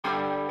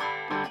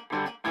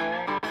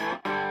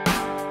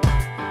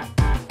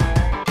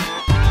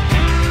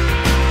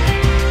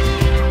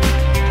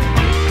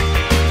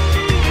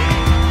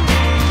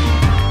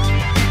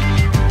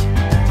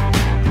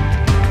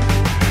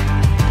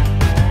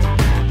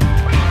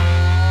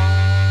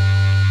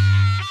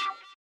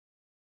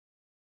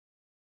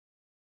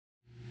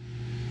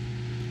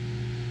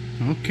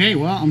Okay,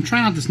 well, I'm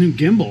trying out this new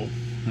gimbal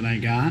that I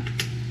got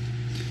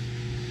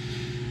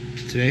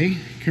today.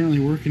 Currently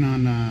working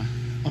on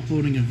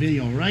uploading a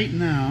video right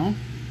now.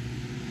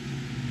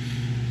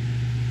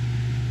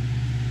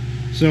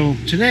 So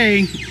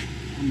today,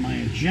 on my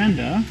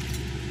agenda,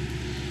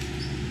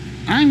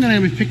 I'm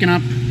going to be picking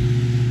up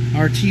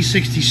our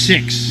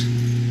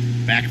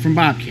T66 back from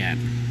Bobcat.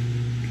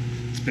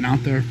 It's been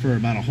out there for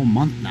about a whole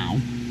month now,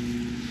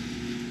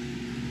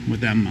 with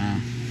them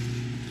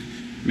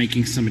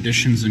making some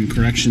additions and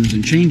corrections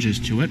and changes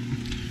to it,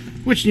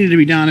 which needed to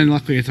be done, and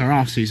luckily it's our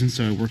off season,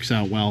 so it works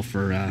out well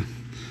for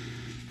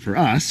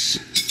us.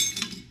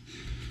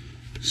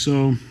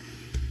 So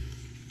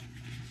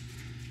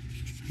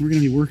we're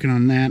going to be working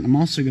on that. I'm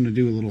also going to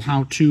do a little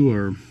how-to,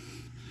 or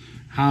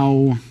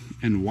how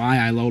and why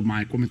I load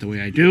my equipment the way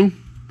I do,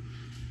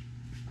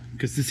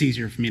 because it's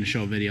easier for me to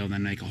show a video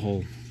than make a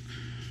whole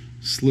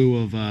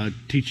slew of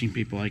teaching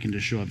people. I can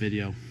just show a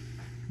video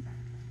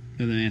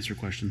and then answer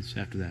questions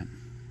after that.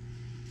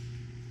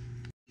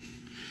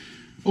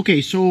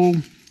 Okay, so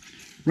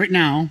right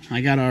now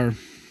I got our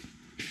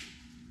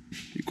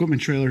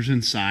equipment trailers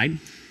inside.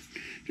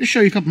 Just show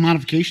you a couple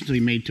modifications we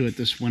made to it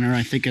this winter.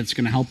 I think it's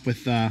going to help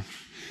with our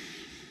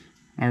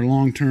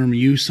long-term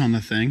use on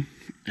the thing,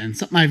 and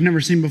something I've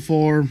never seen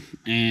before.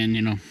 And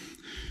you know,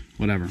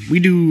 whatever, we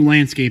do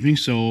landscaping,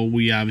 so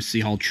we obviously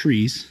haul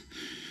trees.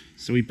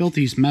 So we built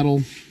these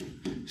metal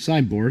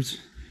sideboards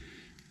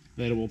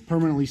that will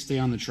permanently stay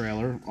on the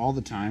trailer all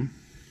the time,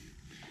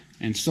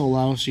 and still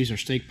allow us to use our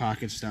stake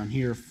pockets down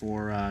here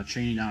for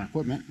chaining down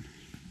equipment.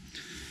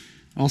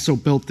 Also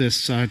built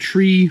this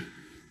tree,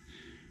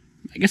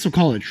 I guess we'll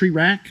call it a tree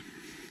rack.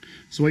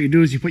 So what you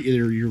do is you put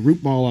your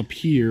root ball up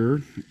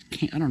here.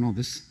 I don't know,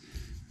 this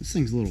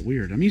thing's a little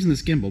weird. I'm using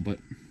this gimbal, but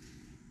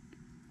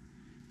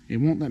it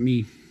won't let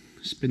me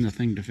spin the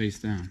thing to face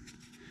down.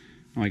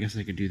 Oh, I guess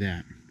I could do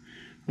that.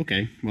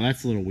 Okay, well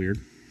that's a little weird.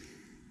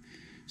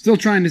 Still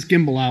trying this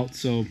gimbal out,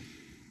 so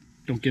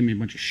don't give me a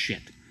bunch of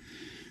shit.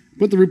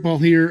 Put the root ball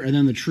here, and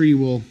then the tree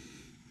will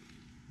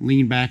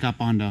lean back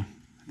up onto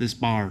this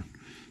bar,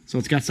 so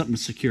it's got something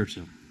to secure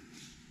to.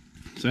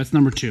 So that's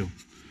number 2.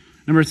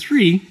 Number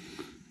 3,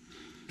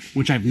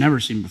 which I've never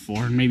seen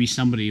before, and maybe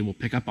somebody will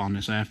pick up on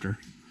this after.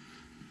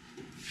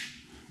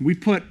 We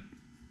put,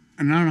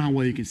 and I don't know how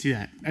well you can see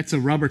that, that's a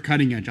rubber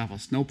cutting edge off a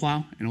snow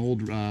plow, an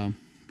old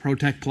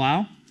Protect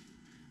plow.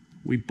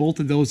 We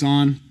bolted those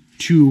on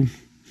to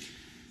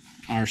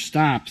our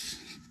stops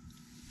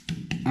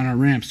on our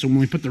ramp. So when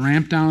we put the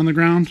ramp down on the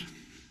ground,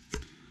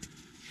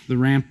 the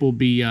ramp will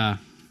be on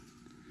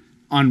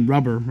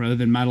rubber rather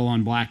than metal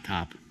on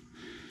blacktop.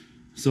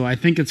 So I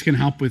think it's going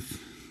to help with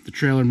the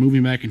trailer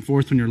moving back and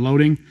forth when you're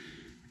loading,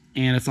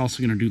 and it's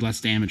also going to do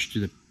less damage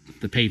to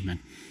the pavement,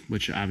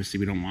 which obviously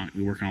we don't want.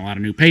 We work on a lot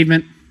of new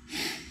pavement.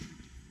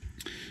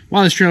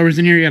 While this trailer is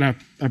in here, you got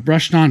a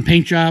brushed on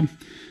paint job.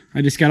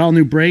 I just got all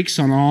new brakes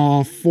on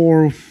all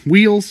 4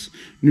 wheels,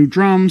 new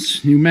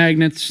drums, new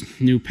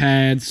magnets, new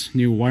pads,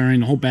 new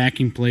wiring, the whole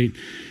backing plate,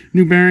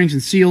 new bearings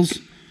and seals.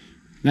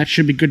 That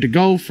should be good to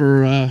go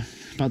for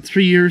about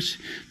 3 years.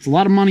 It's a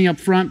lot of money up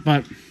front,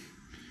 but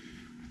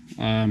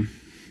in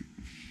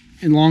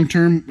long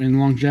term, in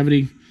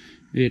longevity,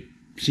 it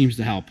seems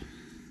to help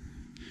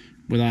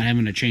without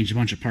having to change a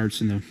bunch of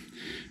parts in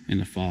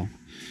the fall.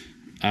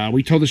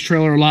 We tow this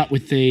trailer a lot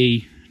with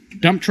a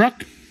dump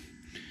truck.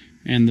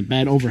 And the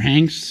bed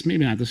overhangs,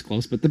 maybe not this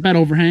close, but the bed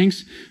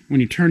overhangs.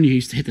 When you turn, you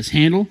used to hit this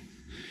handle.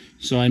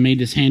 So I made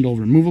this handle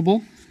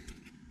removable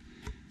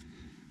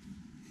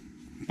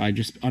by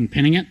just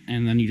unpinning it,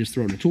 and then you just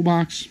throw it in the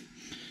toolbox.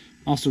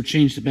 Also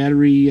changed the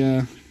battery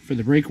for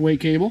the breakaway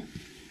cable.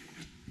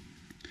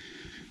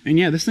 And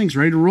yeah, this thing's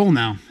ready to roll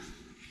now.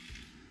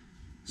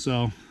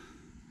 So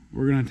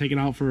we're going to take it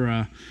out for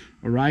a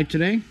ride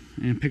today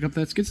and pick up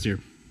that skid steer.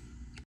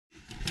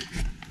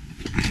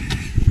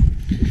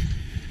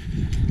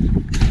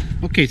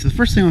 Okay, so the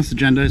first thing on this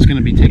agenda is going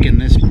to be taking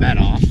this bed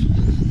off.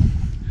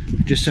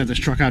 Just set this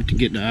truck out to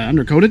get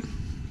undercoated.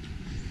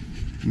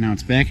 Now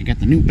it's back. I got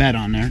the new bed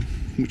on there,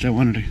 which I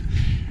wanted to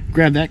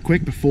grab that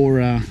quick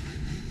before,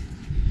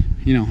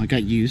 you know, it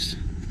got used.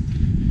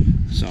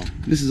 So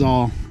this is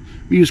all,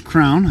 we use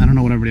Crown. I don't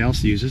know what everybody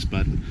else uses,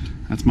 but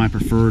that's my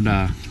preferred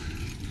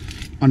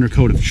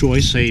undercoat of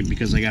choice, say,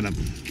 because I got a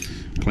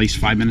place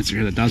 5 minutes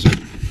here that does it.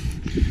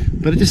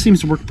 But it just seems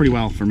to work pretty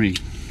well for me.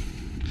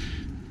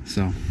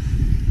 So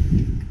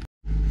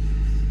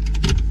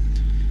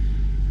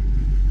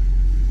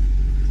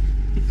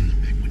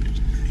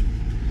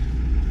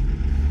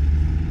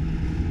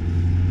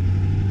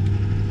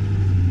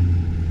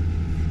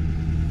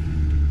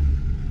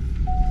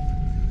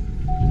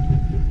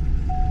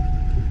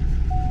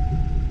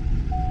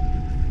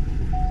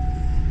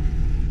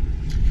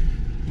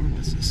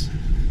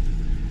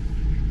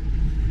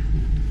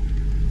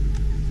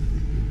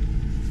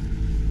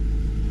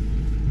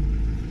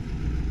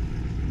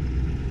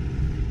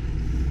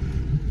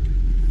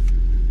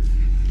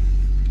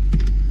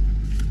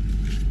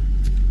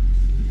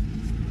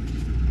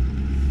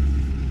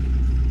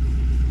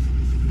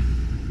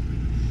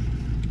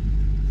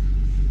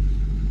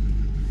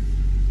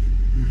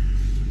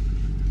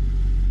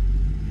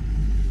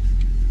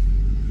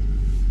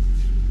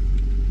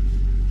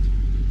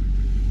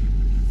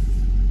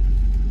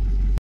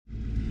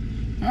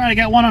I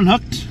got one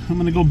unhooked. I'm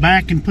gonna go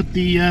back and put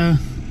the I'll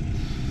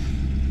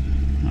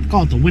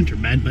call it the winter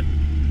bed, but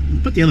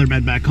put the other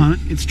bed back on it.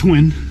 It's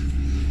twin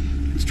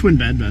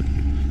bed, but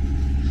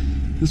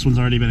this one's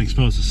already been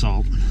exposed to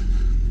salt.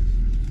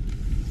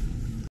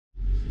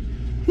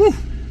 Whew.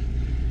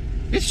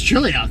 It's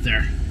chilly out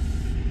there.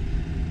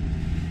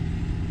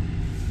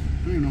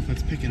 I don't even know if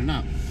that's picking it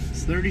up.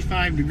 It's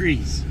 35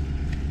 degrees.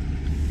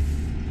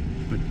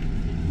 But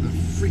the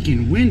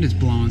freaking wind is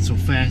blowing so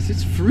fast,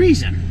 it's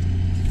freezing.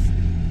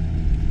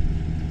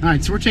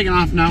 Alright, so we're taking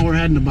off now. We're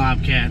heading to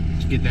Bobcat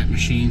to get that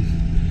machine.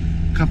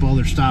 A couple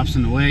other stops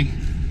in the way.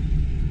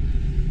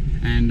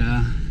 And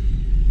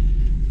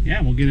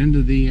yeah, we'll get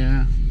into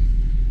the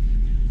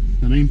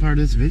main part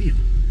of this video.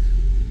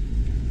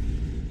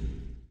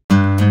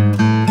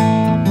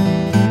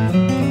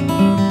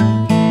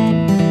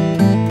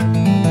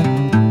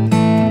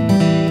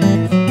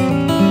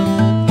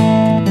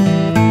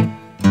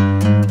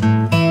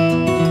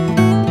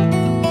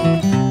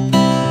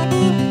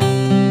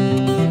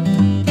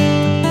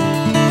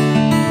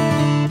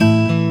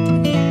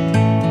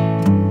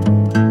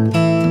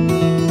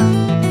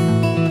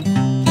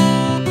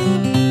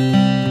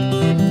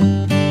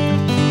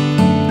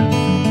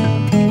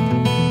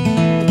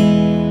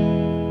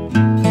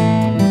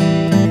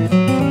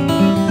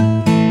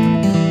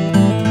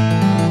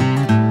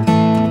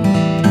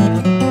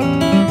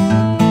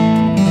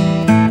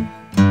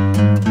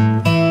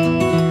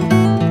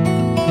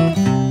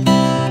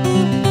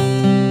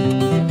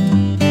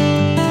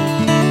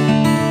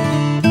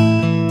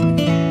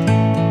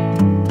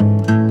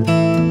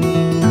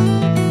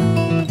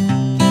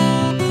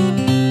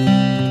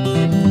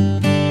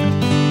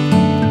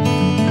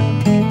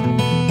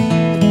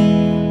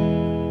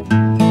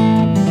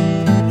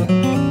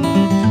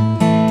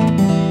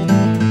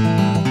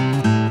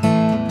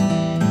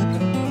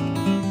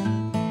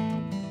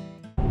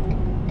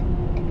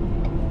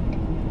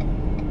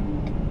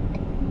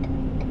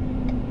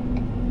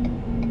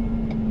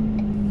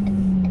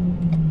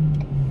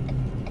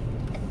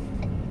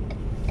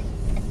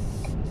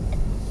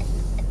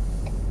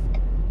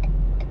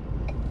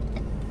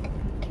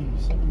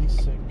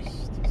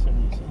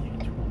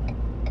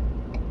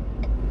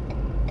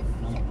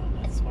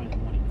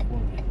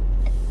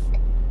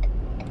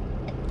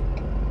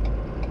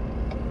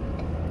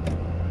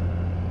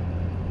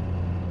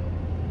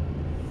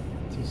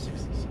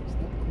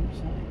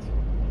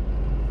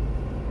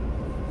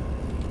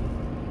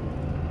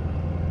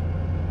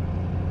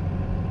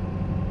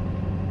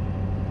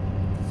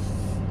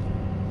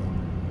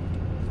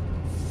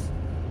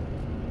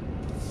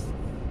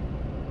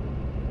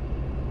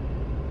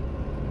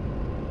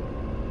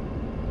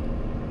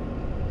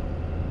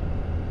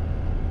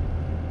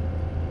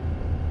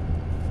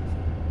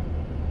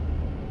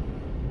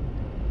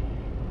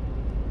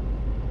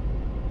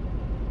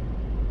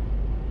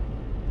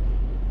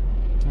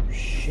 Oh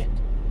shit.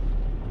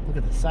 Look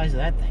at the size of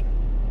that thing.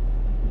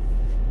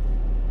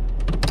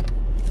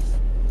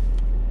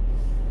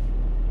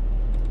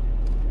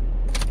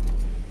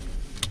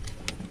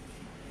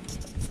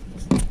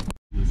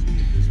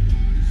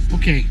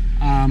 Okay,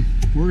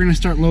 we're gonna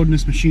start loading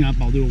this machine up.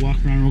 I'll do a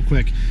walk around real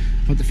quick.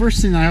 But the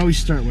first thing I always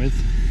start with,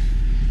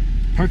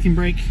 parking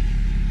brake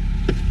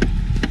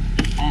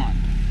on.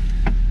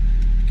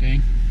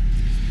 Okay?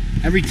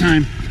 Every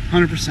time,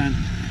 100%,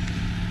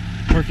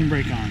 parking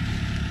brake on.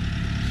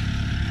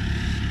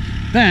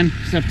 Then,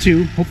 step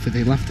 2, hopefully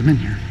they left them in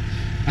here.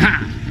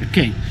 Aha!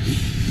 Okay.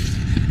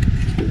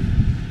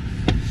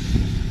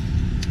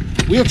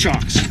 Wheel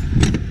chocks.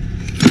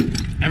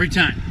 Every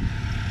time.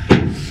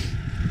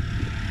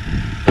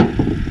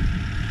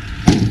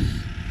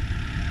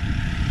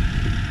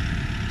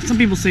 Some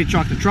people say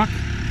chalk the truck.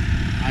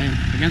 I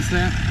am against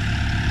that.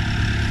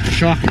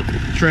 Chalk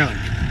the trailer.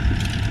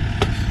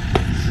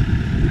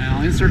 And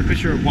I'll insert a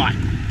picture of why.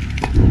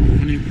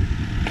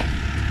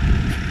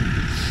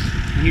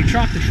 When you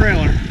chalk the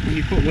trailer, when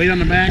you put weight on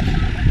the back,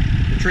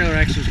 the trailer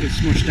axles get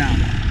smushed down.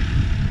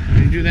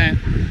 When you do that,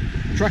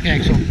 the truck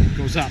axle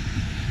goes up.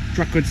 The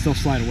truck could still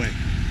slide away.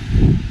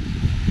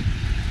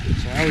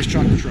 So I always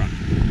chalk the truck.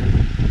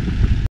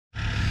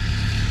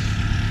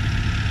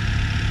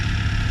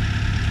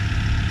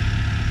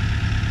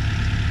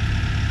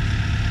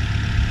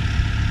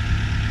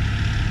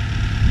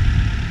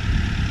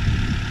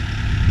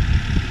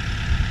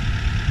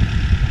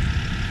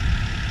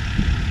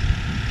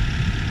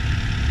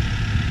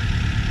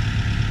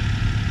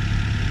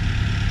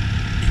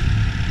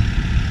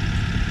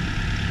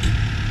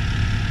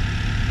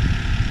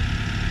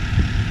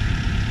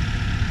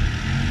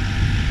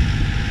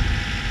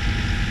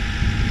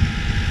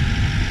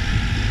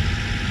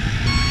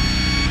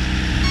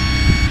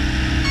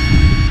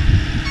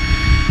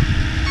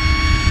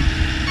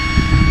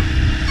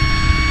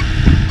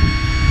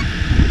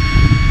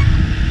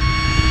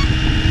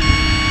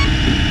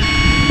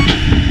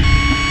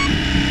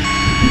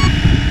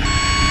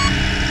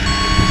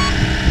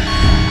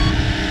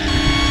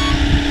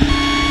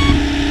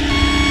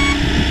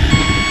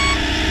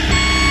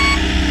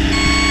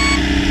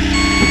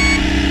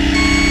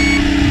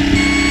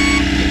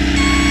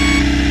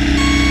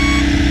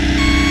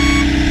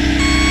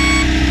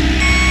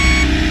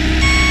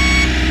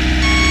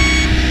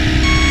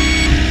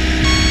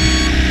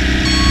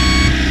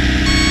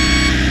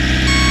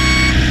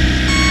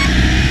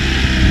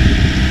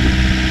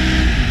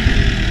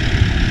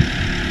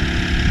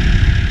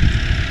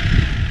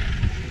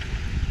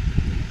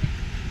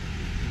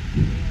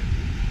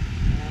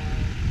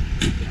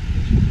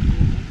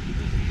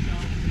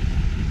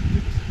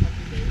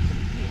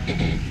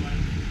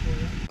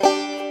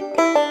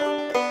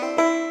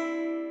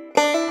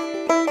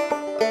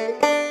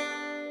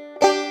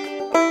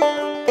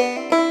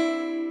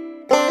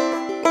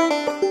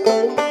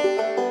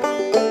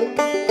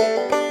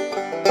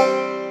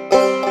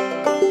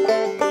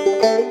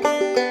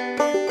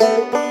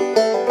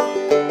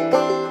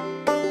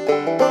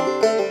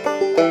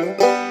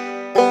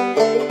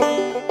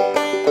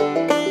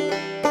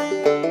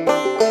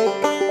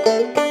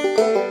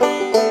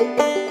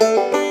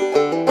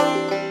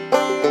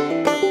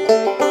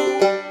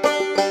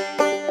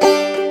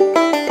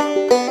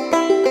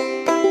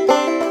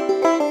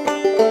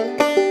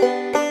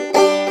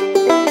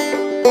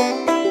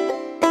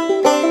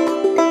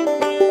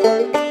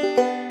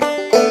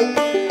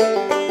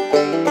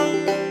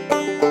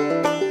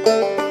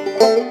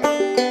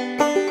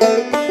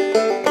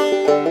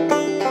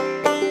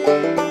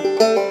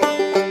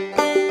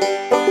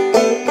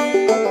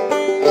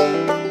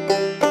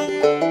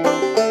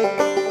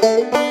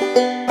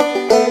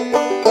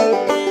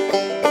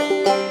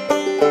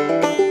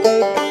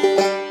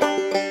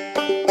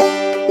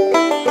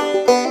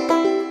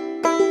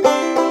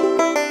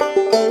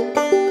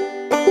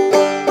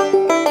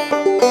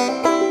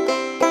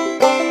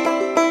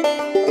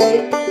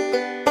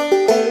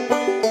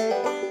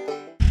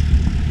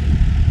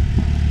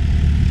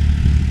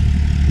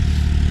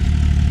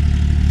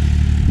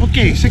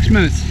 Okay, 6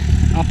 minutes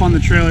up on the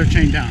trailer,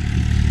 chain down.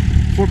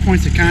 4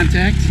 points of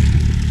contact.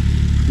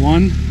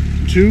 1,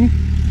 2,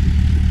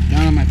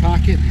 down on my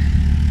pocket.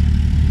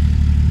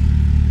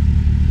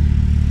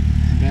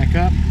 Back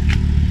up.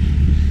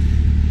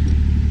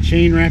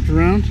 Chain wrapped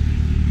around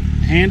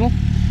the handle.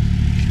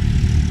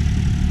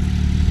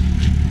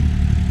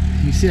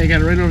 You see I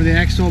got it right over the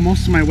axle.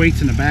 Most of my weight's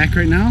in the back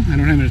right now. I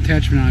don't have an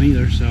attachment on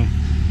either, so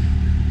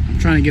I'm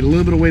trying to get a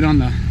little bit of weight on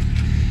the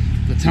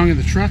tongue of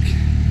the truck.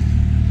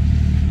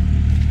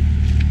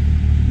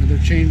 Another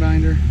chain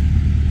binder.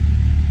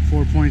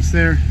 4 points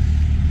there.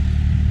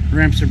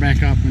 Ramps are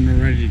back up and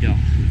we're ready to go.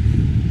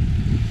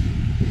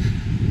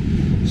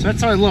 So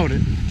that's how I load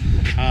it.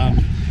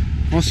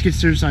 Most skid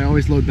steers I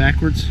always load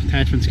backwards.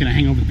 Attachment's going to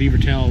hang over the beaver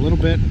tail a little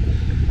bit.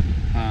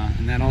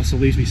 And that also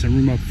leaves me some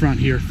room up front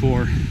here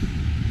for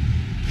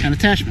an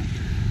attachment.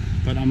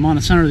 But I'm on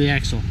the center of the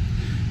axle.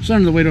 Center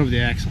of the weight over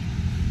the axle.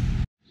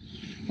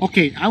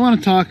 Okay, I want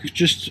to talk,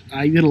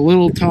 I did a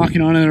little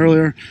talking on it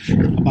earlier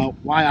about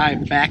why I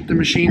back the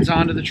machines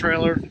onto the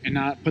trailer and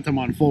not put them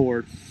on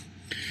forward.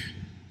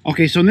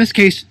 Okay, so in this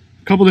case,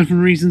 a couple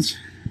different reasons.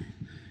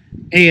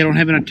 A, I don't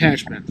have an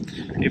attachment.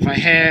 If I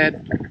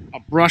had a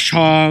brush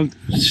hog,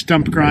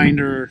 stump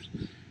grinder,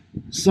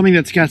 something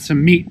that's got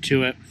some meat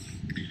to it,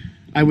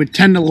 I would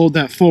tend to load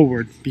that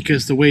forward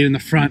because the weight in the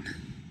front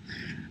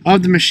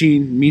of the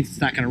machine means it's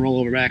not going to roll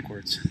over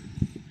backwards.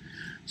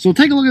 So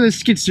take a look at this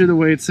skid steer the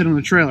way it's sitting on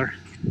the trailer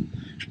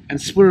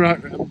and split it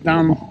out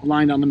down the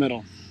line down the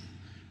middle.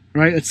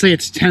 Right? Let's say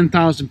it's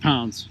 10,000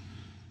 pounds.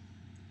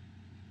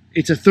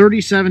 It's a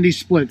 30-70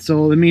 split,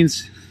 so that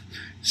means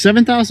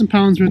 7,000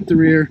 pounds with the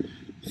rear,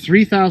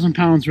 3,000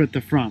 pounds with the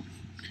front.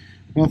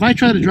 Well, if I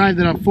try to drive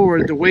that up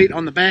forward, the weight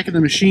on the back of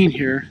the machine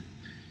here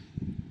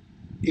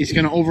is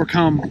going to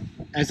overcome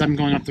as I'm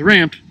going up the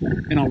ramp,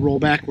 and I'll roll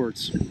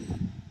backwards,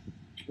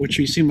 which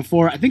we've seen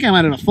before. I think I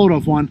might have a photo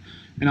of one,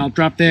 and I'll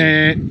drop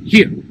that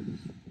here.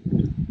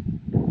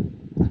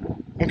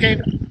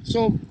 Okay,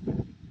 so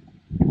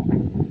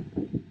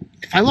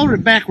if I load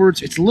it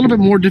backwards, it's a little bit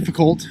more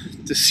difficult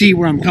to see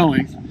where I'm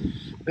going.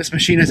 This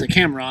machine has a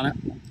camera on it.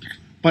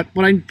 But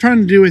what I'm trying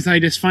to do is I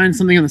just find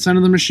something on the center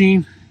of the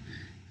machine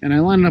and I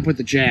line it up with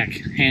the jack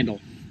handle.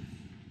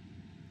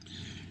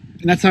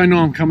 And that's how I know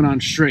I'm coming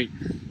on straight.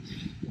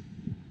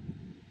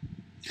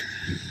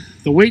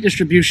 The weight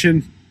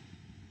distribution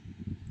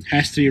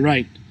has to be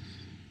right.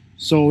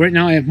 So right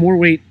now I have more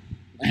weight,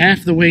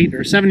 half the weight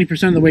or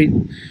 70% of the weight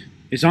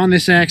is on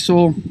this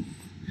axle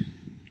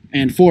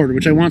and forward,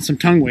 which I want some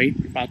tongue weight,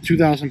 about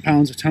 2,000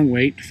 pounds of tongue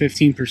weight,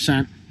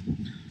 15%.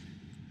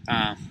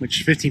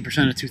 Which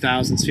 15% of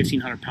 2,000 is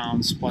 1,500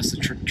 pounds plus the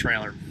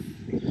trailer.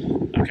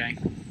 Okay,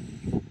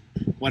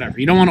 whatever.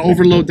 You don't want to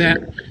overload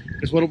that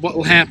because what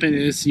will happen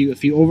is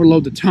if you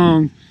overload the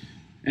tongue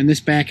and this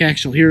back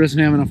axle here doesn't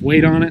have enough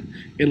weight on it,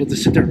 it'll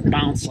just sit there and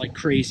bounce like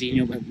crazy and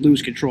you'll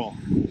lose control.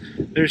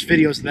 There's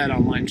videos of that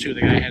online too.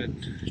 The guy had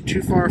it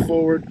too far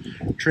forward,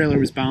 trailer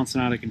was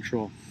bouncing out of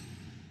control.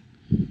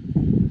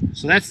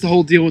 So that's the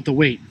whole deal with the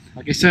weight.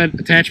 Like I said,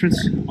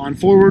 attachments on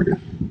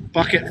forward,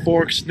 bucket,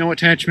 forks, no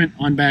attachment,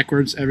 on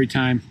backwards every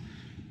time.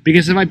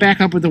 Because if I back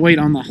up with the weight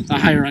on the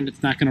higher end,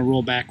 it's not going to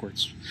roll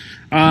backwards.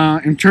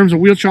 In terms of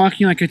wheel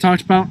chalking, like I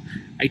talked about,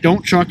 I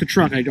don't chalk the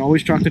truck. I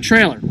always chalk the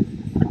trailer.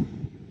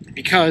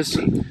 Because,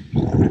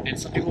 and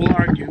some people will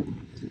argue,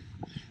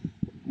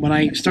 when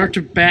I start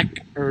to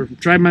back or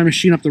drive my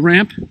machine up the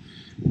ramp,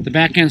 the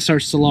back end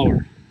starts to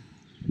lower,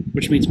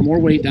 which means more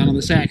weight down on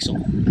this axle.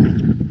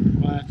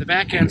 But if the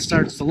back end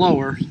starts to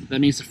lower, that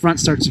means the front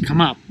starts to come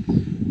up.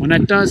 When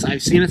that does,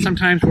 I've seen it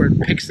sometimes where it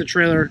picks the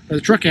trailer or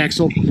the truck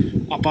axle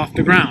up off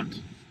the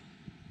ground.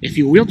 If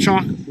you wheel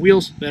chalk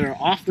wheels that are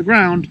off the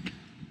ground,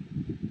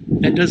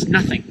 that does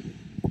nothing.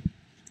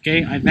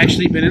 Okay, I've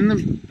actually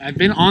been I've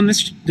been on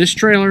this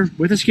trailer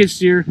with a skid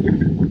steer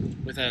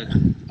with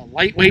a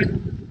lightweight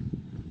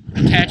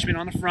attachment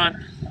on the front,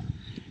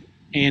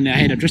 and I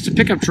had just a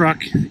pickup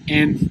truck,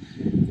 and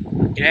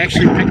it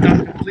actually picked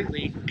up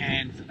completely.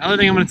 And another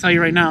thing I'm going to tell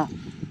you right now: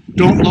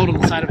 don't load on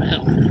the side of a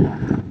hill.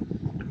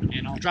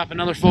 And I'll drop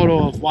another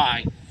photo of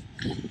why.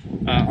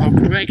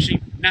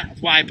 Actually, not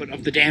why, but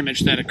of the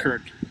damage that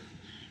occurred.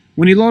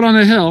 When you load on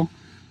a hill,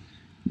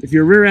 if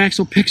your rear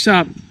axle picks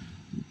up,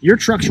 your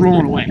truck's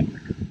rolling away.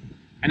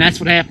 And that's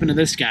what happened to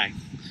this guy.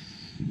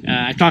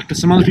 I talked to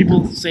some other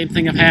people, same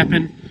thing have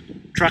happened.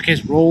 Truck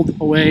has rolled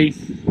away.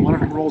 One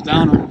of them rolled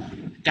down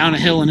a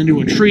hill and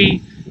into a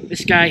tree.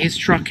 This guy, his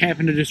truck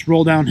happened to just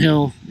roll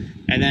downhill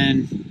and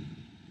then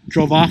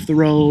drove off the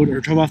road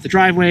or drove off the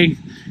driveway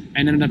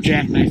and ended up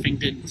jackknifing,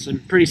 did some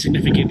pretty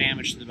significant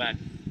damage to the bed.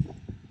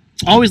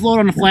 Always load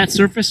on a flat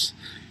surface.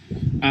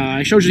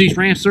 I showed you these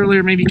ramps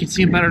earlier. Maybe you can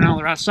see them better now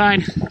they're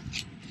outside.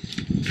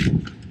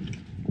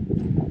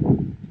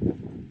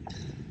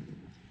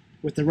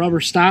 With the rubber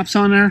stops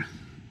on there.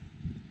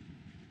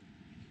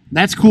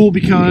 That's cool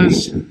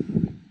because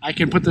I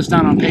can put this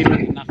down on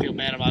pavement and not feel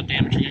bad about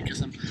damaging it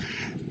because I'm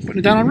putting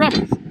it down on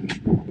rubber.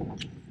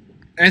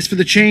 As for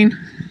the chain,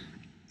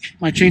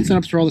 my chain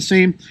setups are all the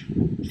same.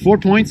 4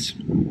 points,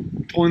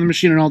 pulling the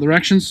machine in all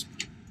directions.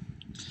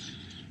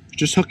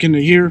 Just hook into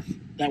here.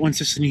 That one's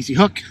just an easy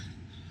hook.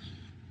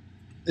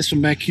 This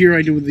one back here,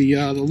 I do with the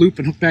loop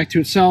and hook back to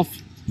itself.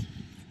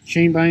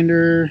 Chain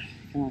binder.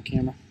 Come on,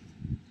 camera.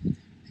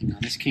 Hang on,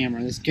 this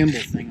camera, this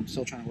gimbal thing, I'm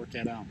still trying to work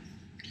that out.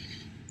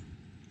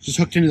 Just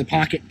hooked into the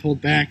pocket,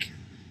 pulled back,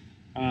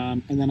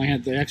 and then I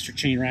had the extra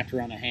chain wrapped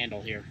around the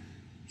handle here.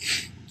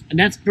 And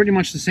that's pretty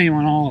much the same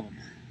on all of them.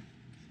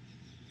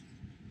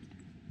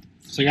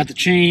 So I got the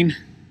chain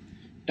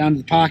down to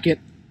the pocket.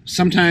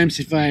 Sometimes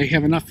if I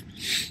have enough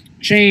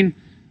chain,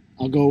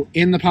 I'll go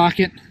in the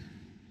pocket,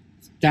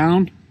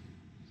 down,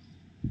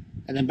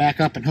 and then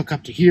back up and hook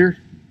up to here.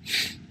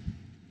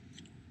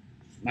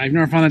 I've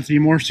never found that to be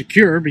more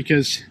secure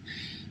because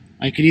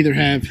I could either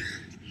have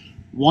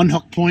 1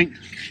 hook point,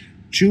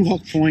 2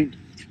 hook point,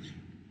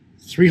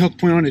 3 hook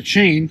point on a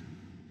chain,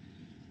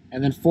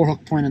 and then 4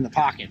 hook point in the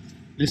pocket.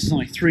 This is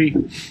only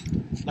 3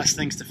 less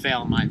things to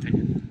fail in my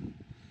opinion.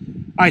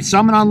 Alright, so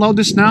I'm going to unload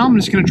this now. I'm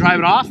just going to drive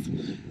it off,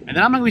 and then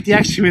I'm going to go get the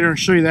excavator and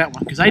show you that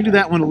one because I do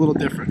that one a little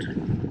different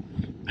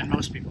than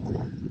most people.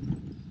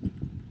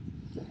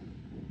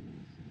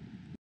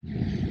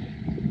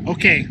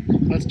 Okay,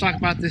 let's talk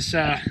about this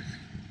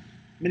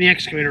mini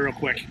excavator real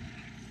quick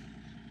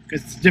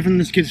because it's different than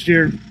the skid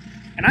steer,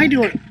 and I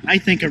do it, I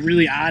think, a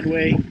really odd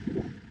way,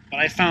 but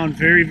I found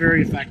very,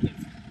 very effective.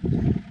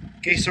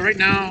 Okay, so right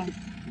now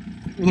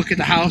look at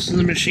the house and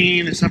the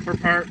machine, this upper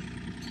part,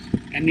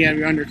 and you have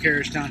your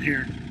undercarriage down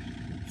here.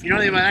 If you know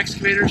anything about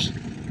excavators,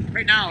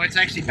 right now it's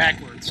actually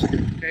backwards.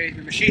 Okay,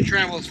 the machine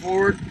travels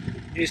forward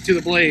is to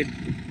the blade.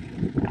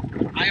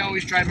 I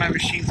always drive my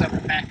machines up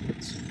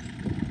backwards,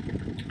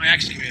 my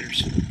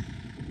excavators.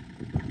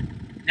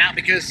 Not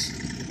because,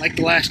 like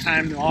the last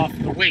time, they're off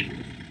the weight,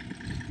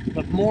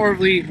 but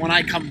morally when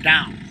I come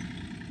down.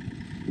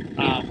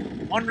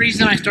 One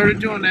reason I started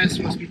doing this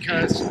was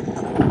because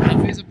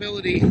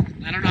visibility,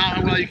 I don't know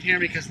how well you can hear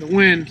me because of the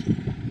wind,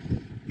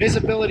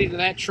 visibility to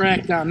that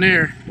track down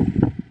there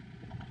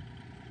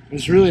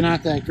was really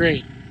not that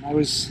great. I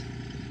was,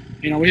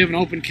 we have an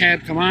open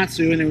cab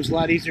Komatsu and it was a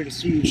lot easier to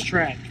see each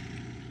track.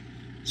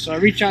 So I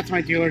reached out to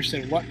my dealer,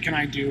 said, what can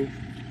I do?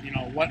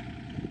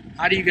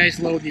 How do you guys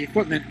load the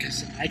equipment?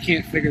 Because I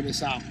can't figure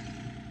this out.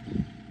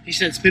 He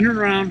said, spin it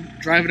around,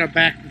 drive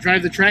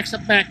the tracks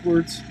up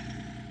backwards,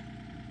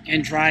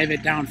 and drive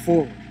it down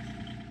forward.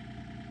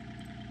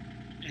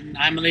 And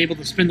I'm able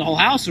to spin the whole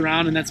house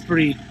around, and that's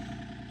pretty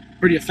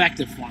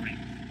effective for me.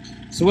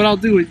 So what I'll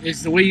do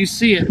is the way you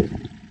see it,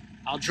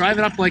 I'll drive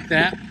it up like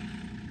that.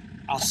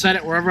 I'll set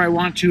it wherever I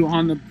want to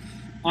on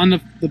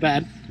the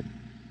bed,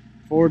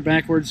 forward,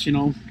 backwards.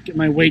 Get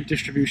my weight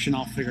distribution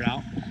all figured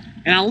out.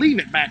 And I'll leave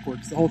it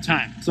backwards the whole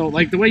time. So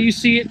like the way you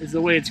see it is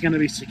the way it's going to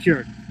be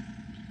secured.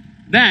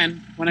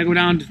 Then, when I go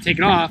down to take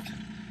it off,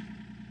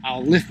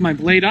 I'll lift my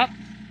blade up,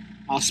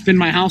 I'll spin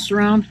my house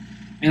around,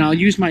 and I'll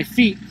use my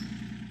feet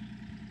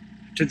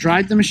to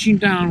drive the machine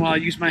down while I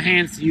use my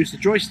hands to use the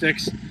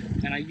joysticks,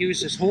 and I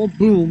use this whole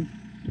boom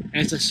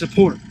as a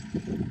support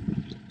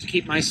to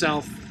keep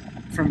myself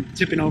from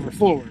tipping over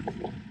forward.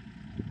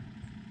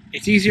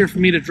 It's easier for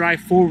me to drive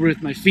forward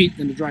with my feet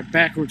than to drive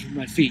backwards with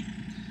my feet.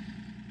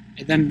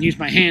 And then use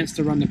my hands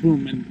to run the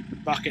boom and the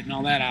bucket and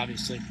all that,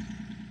 obviously.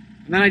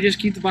 And then I just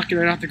keep the bucket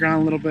right off the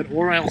ground a little bit,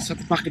 or I'll set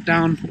the bucket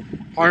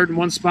down hard in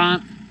one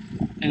spot,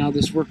 and I'll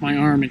just work my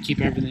arm and keep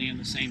everything in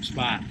the same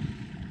spot.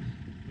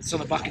 So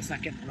the bucket's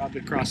not getting rubbed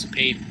across the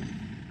pavement.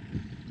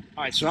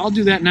 Alright, so I'll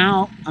do that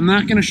now. I'm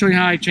not going to show you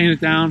how I chain it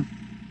down.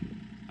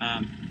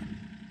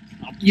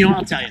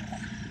 I'll tell you.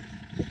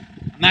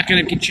 I'm not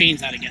going to get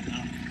chains out again, though.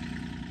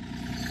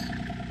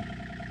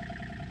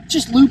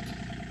 Just loop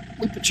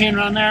the chain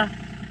around there.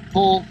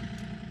 Pull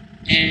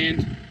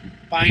and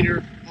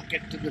binder, hook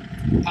it to the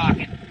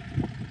pocket.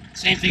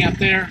 Same thing up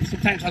there.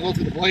 Sometimes I'll go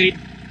through the blade.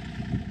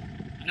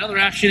 Another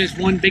option is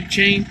one big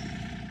chain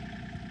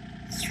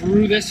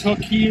through this hook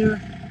here,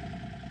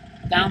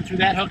 down through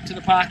that hook to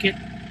the pocket,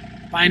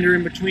 binder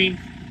in between.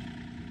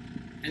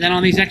 And then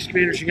on these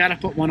excavators, you got to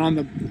put one on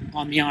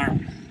the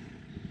arm,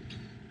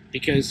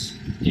 because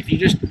if you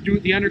just do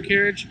the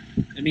undercarriage,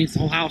 that means the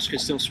whole house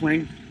could still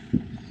swing.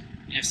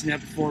 I've seen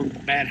that before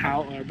with bad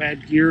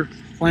gear,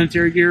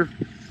 planetary gear,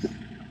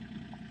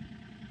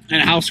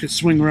 and a house could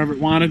swing wherever it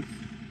wanted.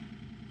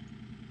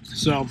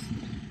 So,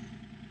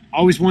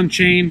 always one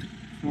chain,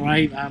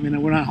 right? I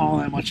mean, we're not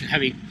hauling that much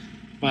heavy,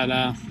 but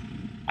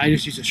I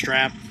just use a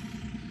strap.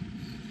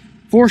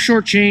 4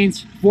 short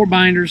chains, 4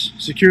 binders,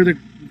 secure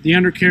the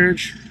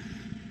undercarriage,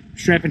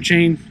 strap and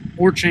chain,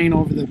 or chain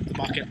over the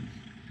bucket,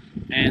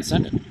 and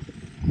send it.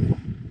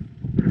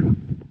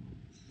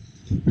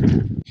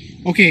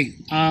 Okay,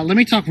 let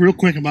me talk real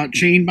quick about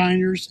chain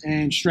binders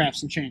and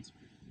straps and chains.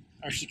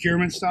 Our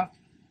securement stuff.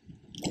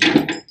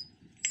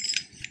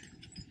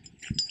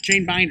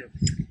 Chain binder.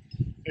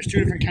 There's 2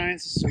 different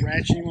kinds. This is a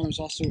ratcheting one. There's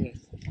also they're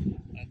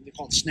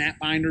called snap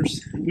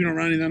binders. We don't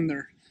run any of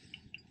them.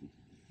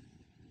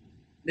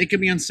 They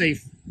can be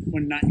unsafe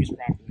when not used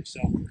properly.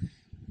 So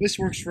this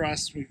works for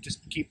us. We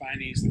just keep buying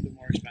these. A little bit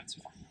more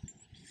expensive.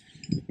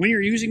 When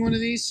you're using one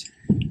of these,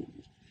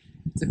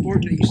 it's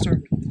important that you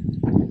start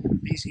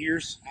with these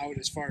ears out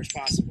as far as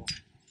possible.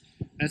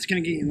 That's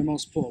going to get you the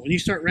most pull. When you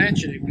start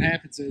ratcheting, what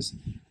happens is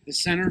the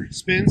center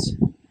spins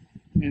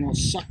and it'll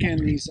suck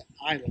in these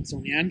eyelets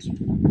on the end.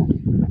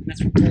 And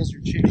that's what pulls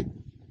your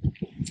chain.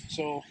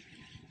 So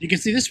you can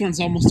see this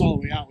one's almost all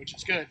the way out, which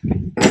is good.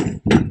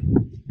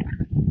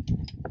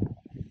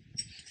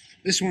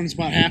 This one's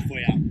about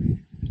halfway out.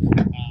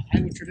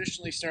 I would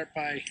traditionally start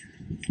by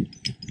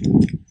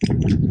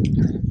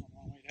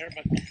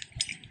but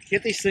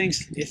get these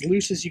things as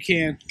loose as you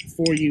can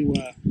before you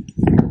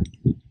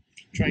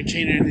try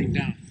chaining anything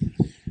down.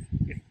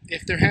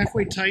 If they're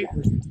halfway tight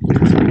or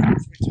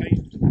halfway tight,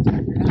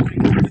 you're not going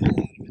to get the pull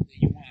out of it that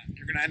you want.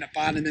 You're going to end up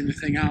bottoming the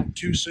thing out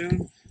too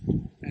soon,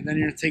 and then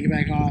you're going to take it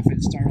back off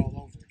and start all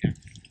over again.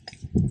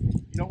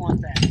 You don't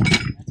want that.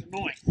 That's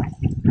annoying.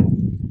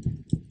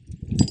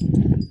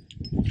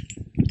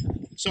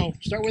 So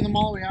start with them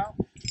all the way out.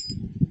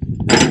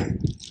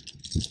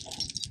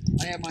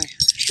 I have my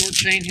short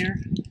chain here.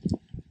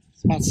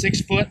 It's about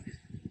 6 foot.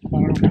 I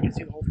don't know if you can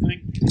see the whole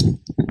thing.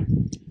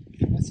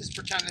 Let's just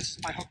pretend this is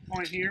my hook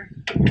point here.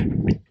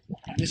 And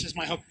this is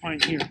my hook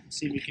point here. Let's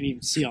see if you can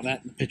even see all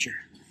that in the picture.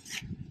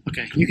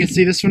 Okay, you can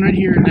see this one right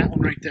here and that one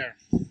right there.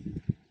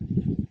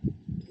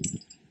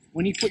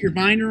 When you put your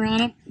binder on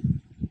them,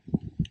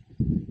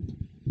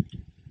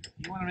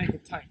 you want to make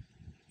it tight.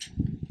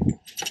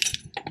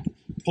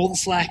 Pull the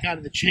slack out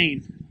of the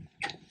chain,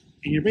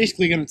 and you're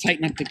basically going to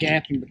tighten up the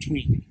gap in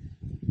between.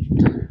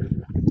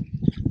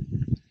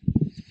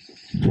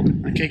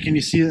 Okay, can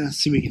you see that? Let's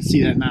see if we can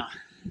see that now.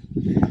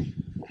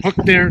 Hook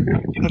there,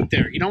 hook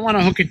there. You don't want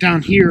to hook it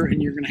down here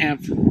and you're going to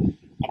have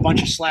a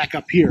bunch of slack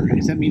up here,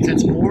 because that means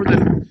that's more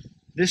than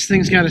this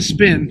thing's got to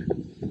spin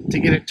to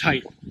get it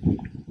tight.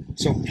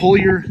 So pull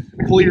your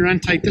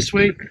end tight this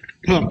way,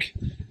 hook.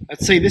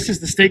 Let's say this is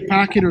the stake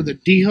pocket or the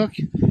D hook.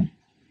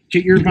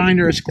 Get your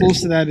binder as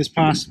close to that as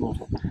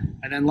possible,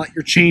 and then let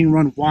your chain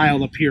run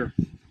wild up here.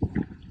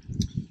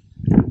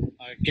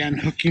 Again,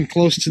 hooking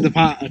close to the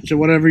pot, to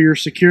whatever you're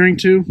securing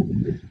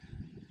to.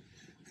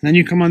 Then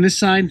you come on this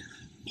side,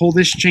 pull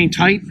this chain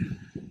tight,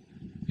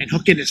 and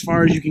hook it as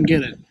far as you can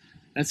get it.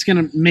 That's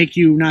going to make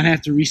you not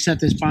have to reset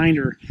this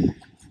binder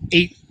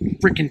 8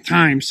 freaking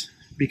times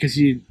because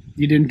you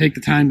didn't take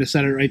the time to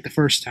set it right the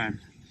first time.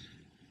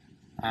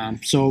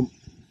 So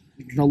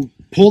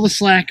pull the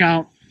slack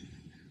out.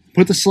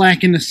 Put the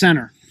slack in the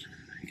center.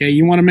 Okay,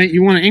 you want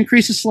to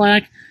increase the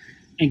slack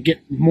and get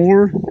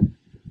more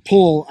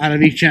pull out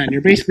of each end.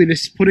 You're basically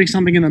just putting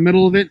something in the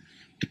middle of it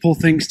to pull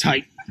things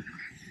tight.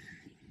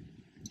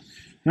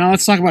 Now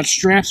let's talk about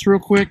straps real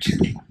quick.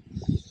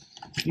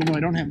 You know I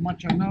don't have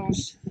much on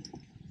those,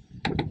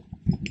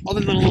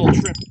 other than a little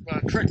trick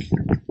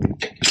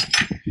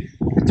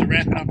to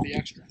wrapping up the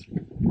extra.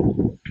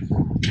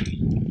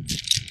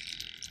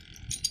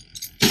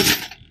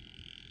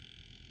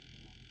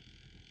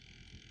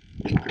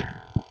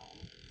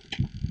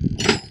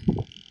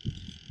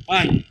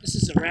 This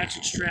is a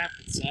ratchet strap.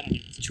 It's, I don't know,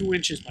 it's 2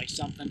 inches by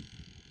something.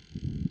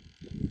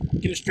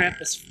 Get a strap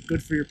that's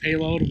good for your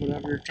payload or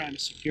whatever you're trying to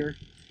secure.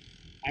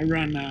 I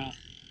run,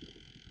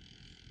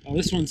 well,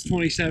 this one's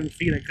 27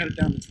 feet. I cut it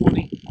down to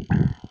 20.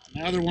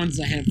 My other ones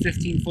I have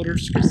 15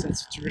 footers because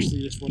that's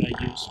traditionally just what I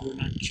use. We're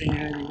not chaining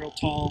anything real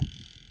tall,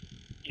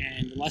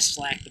 and the less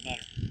slack the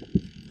better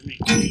for me.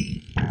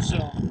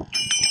 So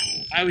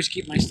I always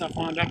keep my stuff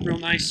wound up real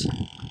nice,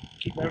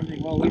 keep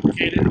everything well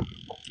lubricated,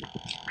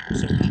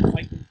 so when I'm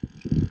fighting,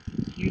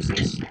 use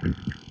this.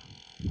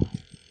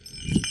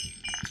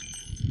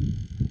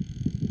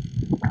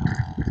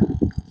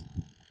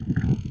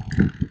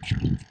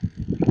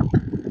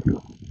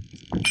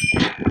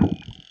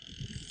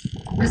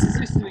 This is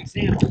just an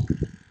example.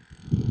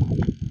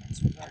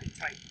 This one's already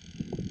tight.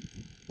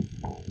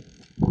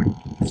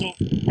 So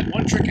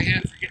one trick I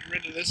have for getting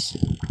rid of this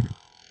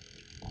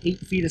 8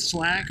 feet of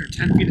slack or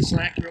 10 feet of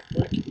slack real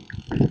quick.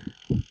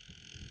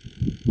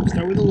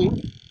 Start with a loop.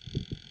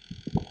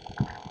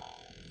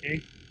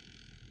 Okay.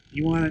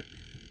 You want it,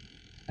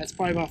 that's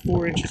probably about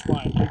 4 inches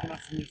wide, big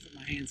enough for me to fit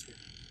my hands through.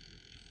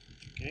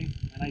 Okay,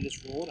 and I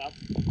just roll it up.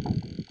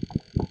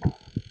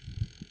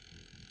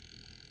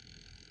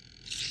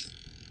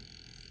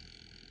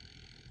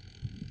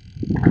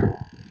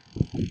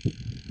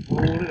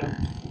 Roll it up.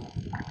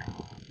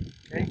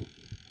 Okay.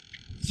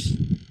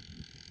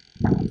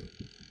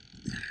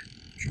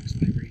 Truck's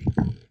vibrating.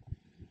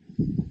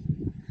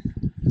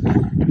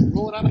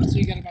 Roll it up until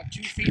you got about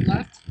 2 feet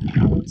left.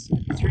 This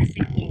might be 3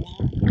 feet a little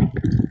long.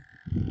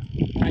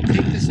 And I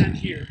take this end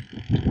here.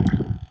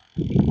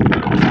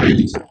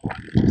 So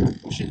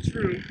push it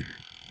through.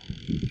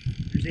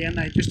 There's the end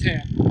I just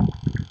had.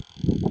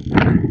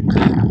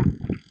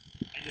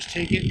 I just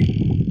take it,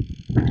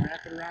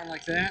 wrap it around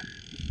like that.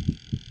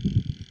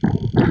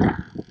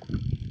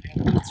 I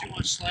have a little too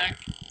much slack,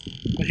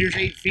 but here's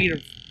 8 feet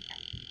of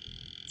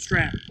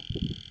strap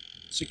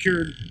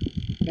secured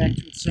back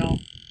to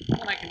itself.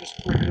 And I can just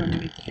put it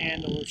underneath the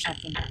handle or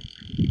something.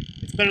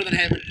 It's better than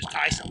having to just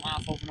tie something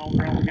off over and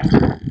over and over again.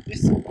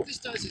 What this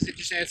does is it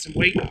just adds some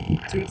weight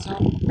to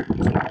itself, so it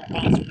won't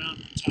bounce around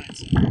and tie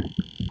itself.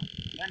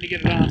 wanting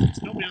to get it off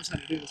because nobody else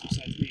had to do this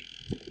besides me.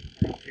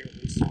 Around here at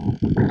least. I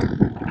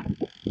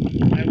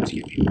always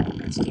give you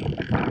that stuff.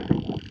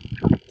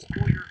 Just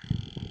pull your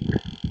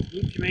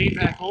loop you made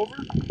back over,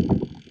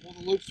 pull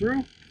the loop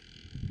through, and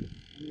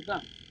you're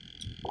done.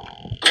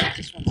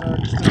 This one's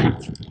already done.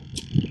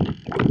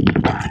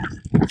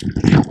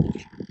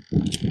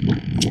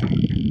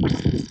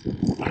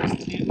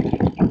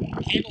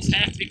 Handles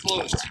have to be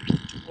closed.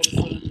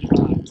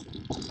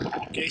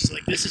 Okay, so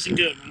like this isn't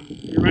good. When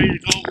you're ready to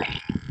go,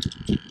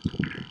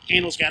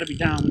 handle's got to be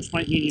down, which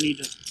might mean you need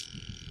to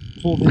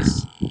pull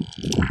this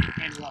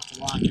handle off to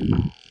lock it.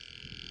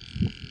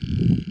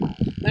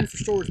 Then for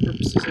storage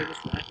purposes, I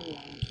just wrap it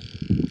around.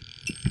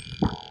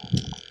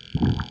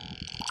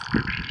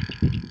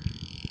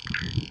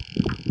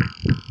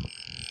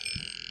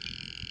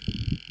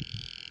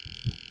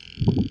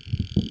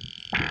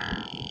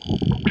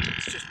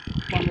 It just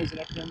bundles it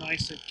up real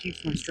nice. It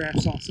keeps my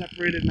straps all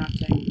separated, not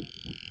tangled up.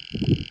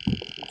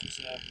 Which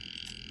is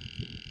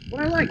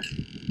what I like.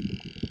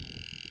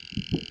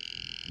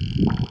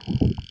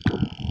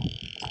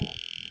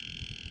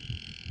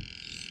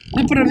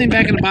 Then put everything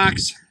back in the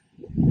box,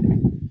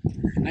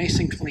 nice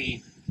and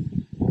clean.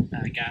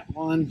 I got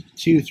 1,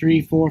 2,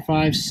 3, 4,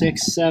 5,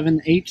 6,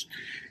 7,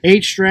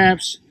 8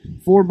 straps,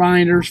 4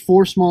 binders,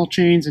 4 small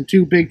chains, and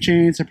 2 big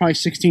chains. They're probably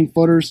 16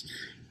 footers.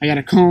 I got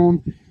a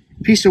cone,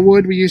 piece of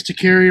wood we used to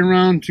carry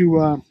around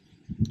to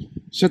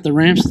set the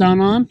ramps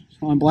down on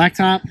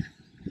blacktop.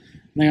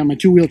 And I got my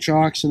 2-wheel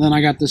chocks, and then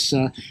I got this.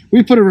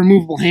 We put a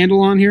removable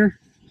handle on here,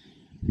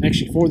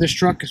 actually for this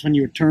truck, because when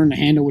you would turn, the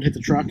handle would hit the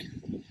truck.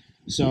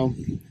 So,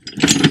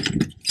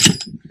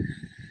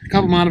 a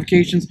couple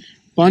modifications.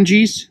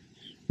 Bungees,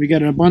 we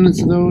got an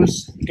abundance of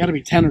those. Got to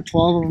be 10 or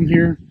 12 of them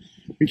here.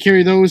 We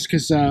carry those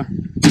because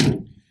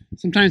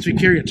sometimes we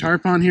carry a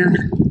tarp on here,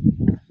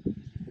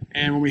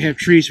 and when we have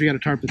trees, we got to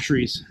tarp the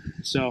trees.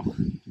 So,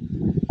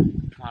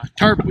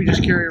 tarp we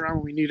just carry around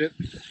when we need it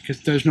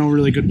because there's no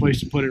really good place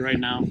to put it right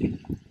now.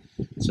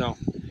 So,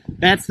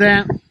 that's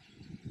that.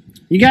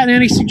 You got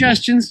any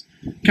suggestions,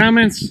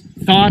 comments,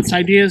 thoughts,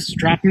 ideas?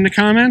 Drop them in the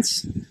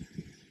comments.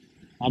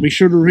 I'll be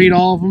sure to read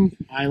all of them.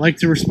 I like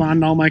to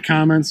respond to all my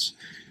comments.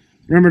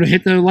 Remember to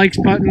hit the likes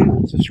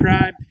button,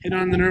 subscribe, hit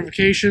on the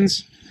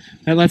notifications.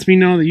 That lets me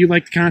know that you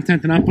like the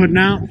content that I'm putting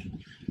out.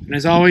 And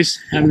as always,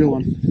 have a good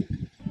one.